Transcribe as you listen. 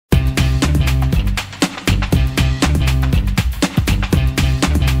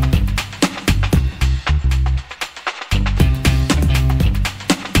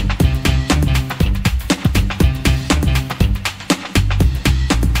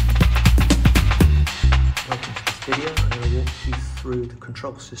through the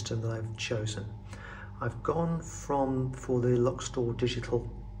control system that I've chosen. I've gone for the Lokstoredigital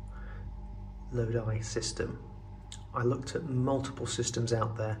LoDi system. I looked at multiple systems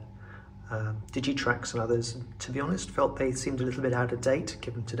out there, Digitrax and others, and to be honest felt they seemed a little bit out of date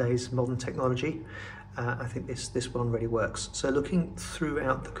given today's modern technology. I think this one really works. So looking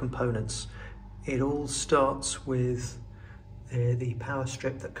throughout the components, it all starts with the power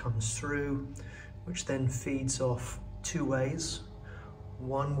strip that comes through, which then feeds off two ways.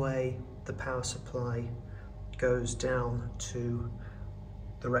 One way, the power supply goes down to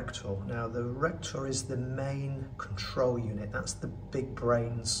the Rektor. Now the Rektor is the main control unit. That's the big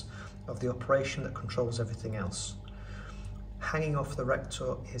brains of the operation that controls everything else. Hanging off the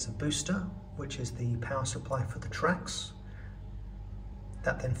Rektor is a booster, which is the power supply for the tracks.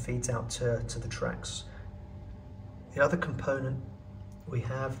 That then feeds out to the tracks. The other component we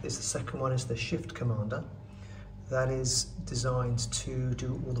have is the second one, is the Shift-Commander. That is designed to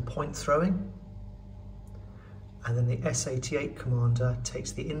do all the point throwing. And then the S88 commander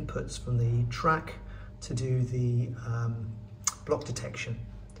takes the inputs from the track to do the block detection.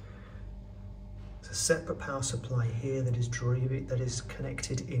 There's a separate power supply here that is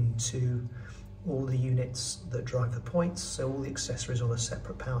connected into all the units that drive the points, so all the accessories on a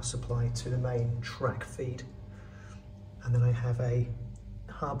separate power supply to the main track feed. And then I have a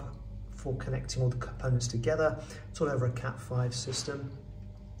hub for connecting all the components together. It's all over a Cat5 system.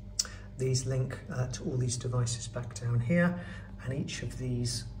 These link to all these devices back down here, and each of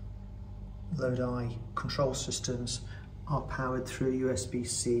these LoDi control systems are powered through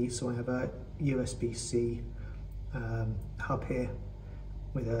USB-C. So I have a USB-C hub here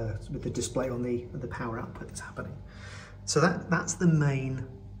with the display on the power output that's happening. So that's the main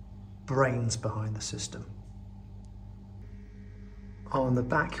brains behind the system. On the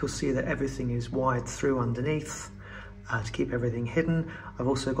back, you'll see that everything is wired through underneath to keep everything hidden. I've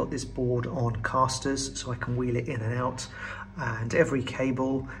also got this board on casters so I can wheel it in and out, and every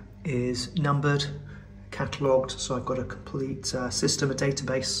cable is numbered, catalogued, so I've got a complete system, a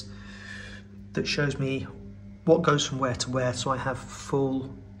database that shows me what goes from where to where, so I have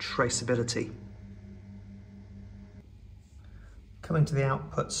full traceability. Coming to the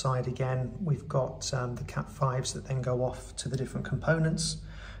output side again, we've got the Cat5s that then go off to the different components.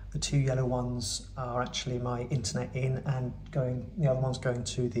 The two yellow ones are actually my internet in, and the other one's going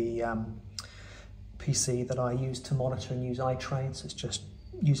to the PC that I use to monitor and use iTrain, so it's just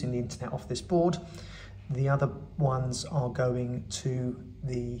using the internet off this board. The other ones are going to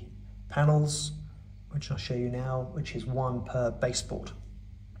the panels, which I'll show you now, which is one per baseboard.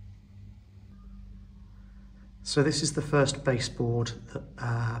 So this is the first baseboard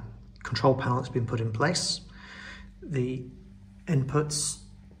control panel that's been put in place. The inputs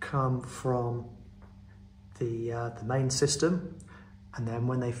come from the main system, and then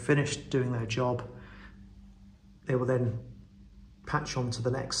when they've finished doing their job, they will then patch onto the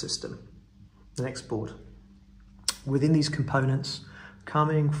next system, the next board. Within these components,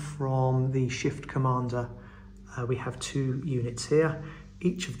 coming from the Shift-Commander, we have two units here.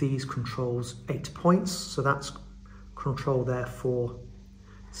 Each of these controls 8 points, so that's control there for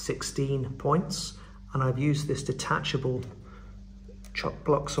 16 points. And I've used this detachable chock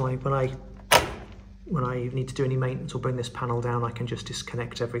block, so when I need to do any maintenance or bring this panel down, I can just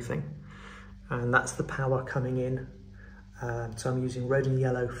disconnect everything. And that's the power coming in. So I'm using red and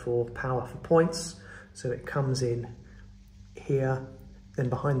yellow for power for points. So it comes in here, then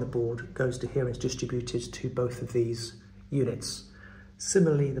behind the board, goes to here and is distributed to both of these units.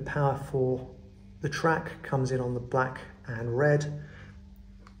 Similarly, the power for the track comes in on the black and red,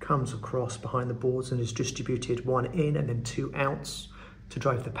 comes across behind the boards and is distributed one in and then two outs to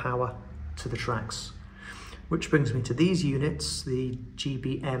drive the power to the tracks. Which brings me to these units, the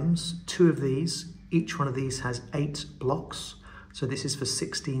GBMs, two of these. Each one of these has 8 blocks, so this is for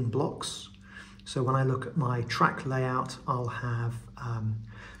 16 blocks. So when I look at my track layout, I'll have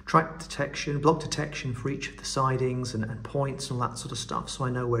track detection, block detection for each of the sidings and points and all that sort of stuff, so I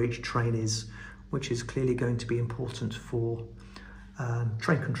know where each train is, which is clearly going to be important for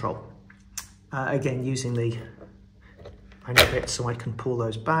train control. Again, using the bit so I can pull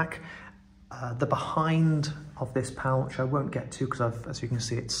those back. The behind of this panel, which I won't get to because as you can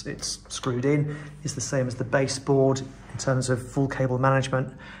see it's screwed in, is the same as the baseboard in terms of full cable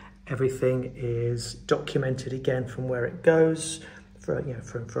management. Everything is documented again from where it goes,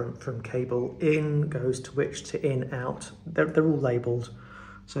 from cable in, goes to which, to in, out. They're all labelled,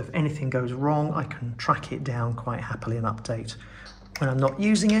 so if anything goes wrong, I can track it down quite happily and update. When I'm not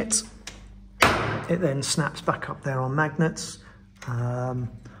using it, it then snaps back up there on magnets. I've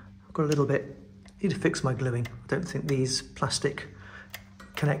got a little bit need to fix my gluing. I don't think these plastic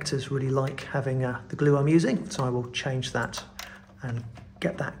connectors really like having the glue I'm using, so I will change that and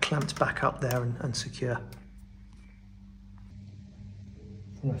get that clamped back up there and secure.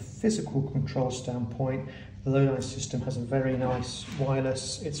 From a physical control standpoint, the LoDi system has a very nice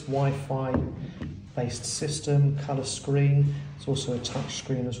wireless, it's Wi-Fi based system, colour screen. It's also a touch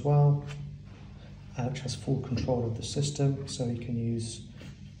screen as well, which has full control of the system, so you can use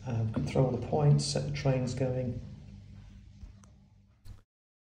control the points, set the trains going.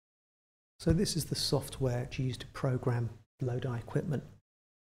 So this is the software it's used to program LoDi equipment.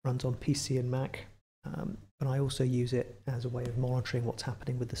 Runs on PC and Mac, but I also use it as a way of monitoring what's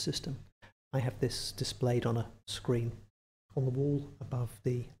happening with the system. I have this displayed on a screen on the wall above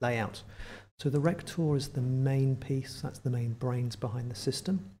the layout. So the Rektor is the main piece, that's the main brains behind the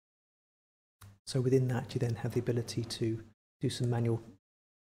system. So within that you then have the ability to do some manual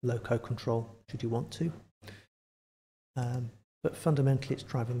loco control should you want to. But fundamentally it's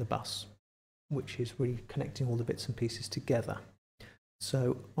driving the bus, which is really connecting all the bits and pieces together.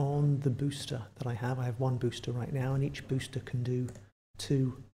 So on the booster that I have one booster right now, and each booster can do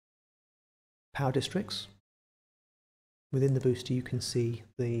 2 power districts. Within the booster you can see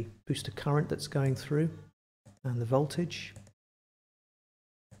the booster current that's going through and the voltage,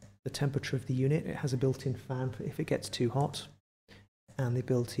 the temperature of the unit. It has a built-in fan for if it gets too hot, and the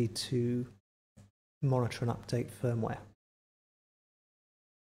ability to monitor and update firmware.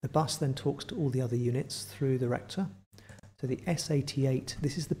 The bus then talks to all the other units through the Rektor. So the S88,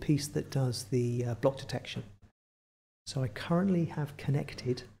 this is the piece that does the block detection. So I currently have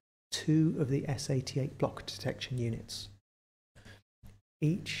connected 2 of the S88 block detection units.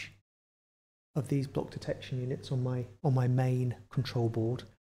 Each of these block detection units on my main control board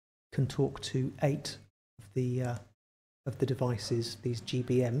can talk to 8 of the devices, these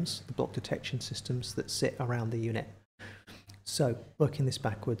GBMs, the block detection systems that sit around the unit. So working this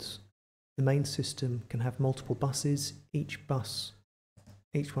backwards, the main system can have multiple buses. Each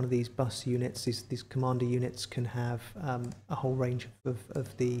one of these bus units, these commander units, can have a whole range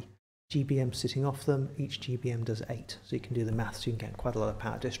of the GBM sitting off them. Each GBM does 8, so you can do the maths, you can get quite a lot of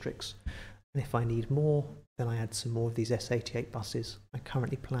power districts. And if I need more, then I add some more of these S88 buses. I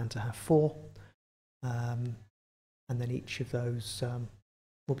currently plan to have 4, and then each of those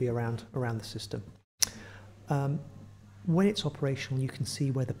will be around the system. When it's operational, you can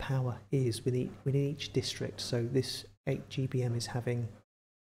see where the power is within each district. So this 8 GBM is having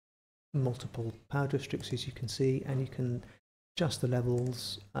multiple power districts, as you can see, and you can adjust the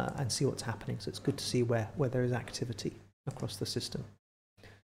levels and see what's happening. So it's good to see where there is activity across the system.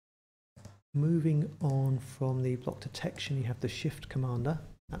 Moving on from the block detection, you have the Shift-Commander.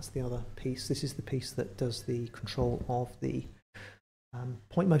 That's the other piece. This is the piece that does the control of the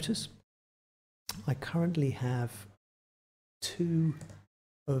point motors. I currently have 2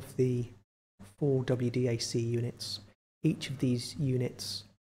 of the 4 WDAC units. Each of these units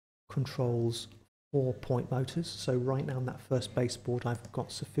controls 4 point motors. So right now on that first baseboard I've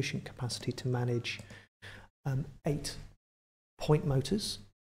got sufficient capacity to manage 8 point motors.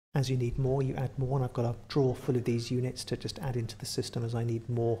 As you need more, you add more, and I've got a drawer full of these units to just add into the system as I need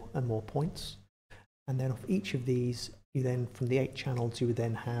more and more points. And then off each of these, you then, from the 8 channels, you would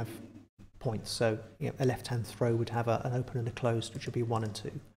then have points. So a left-hand throw would have an open and a closed, which would be 1 and 2.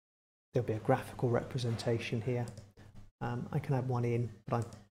 There'll be a graphical representation here. I can add one in, but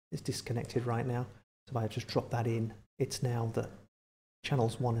it's disconnected right now. So if I just drop that in, it's now that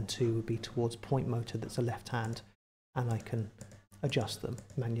channels 1 and 2 would be towards point motor that's a left hand, and I can adjust them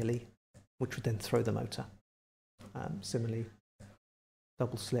manually, which would then throw the motor. Similarly,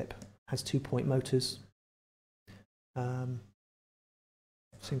 double slip has 2 point motors. Single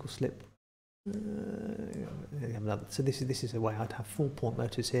slip. So this is a way I'd have 4 point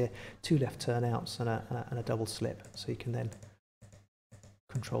motors here, 2 left turnouts and a double slip, so you can then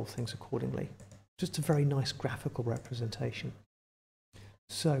control things accordingly. Just a very nice graphical representation.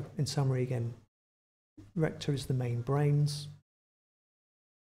 So in summary again, Rektor is the main brains.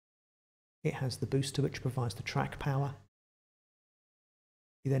 It has the booster which provides the track power.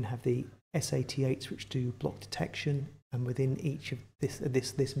 You then have the S88s which do block detection, and within each of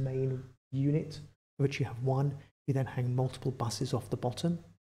this main unit, of which you have 1, you then hang multiple buses off the bottom.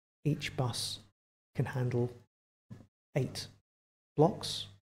 Each bus can handle 8 blocks.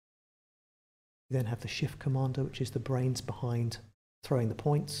 You then have the Shift-Commander, which is the brains behind throwing the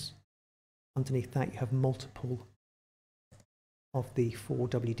points. Underneath that you have multiple of the 4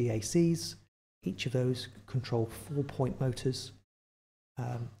 WDACs. Each of those control 4 point motors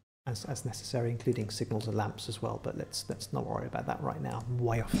as necessary, including signals and lamps as well, but let's not worry about that right now. I'm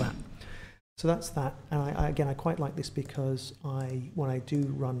way off that. So that's that. And again, I quite like this because when I do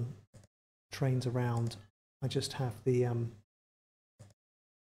run trains around, I just have the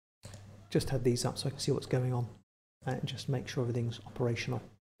these up so I can see what's going on and just make sure everything's operational.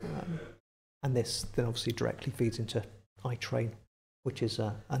 And this then obviously directly feeds into iTrain, which is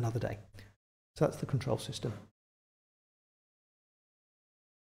another day. So that's the control system.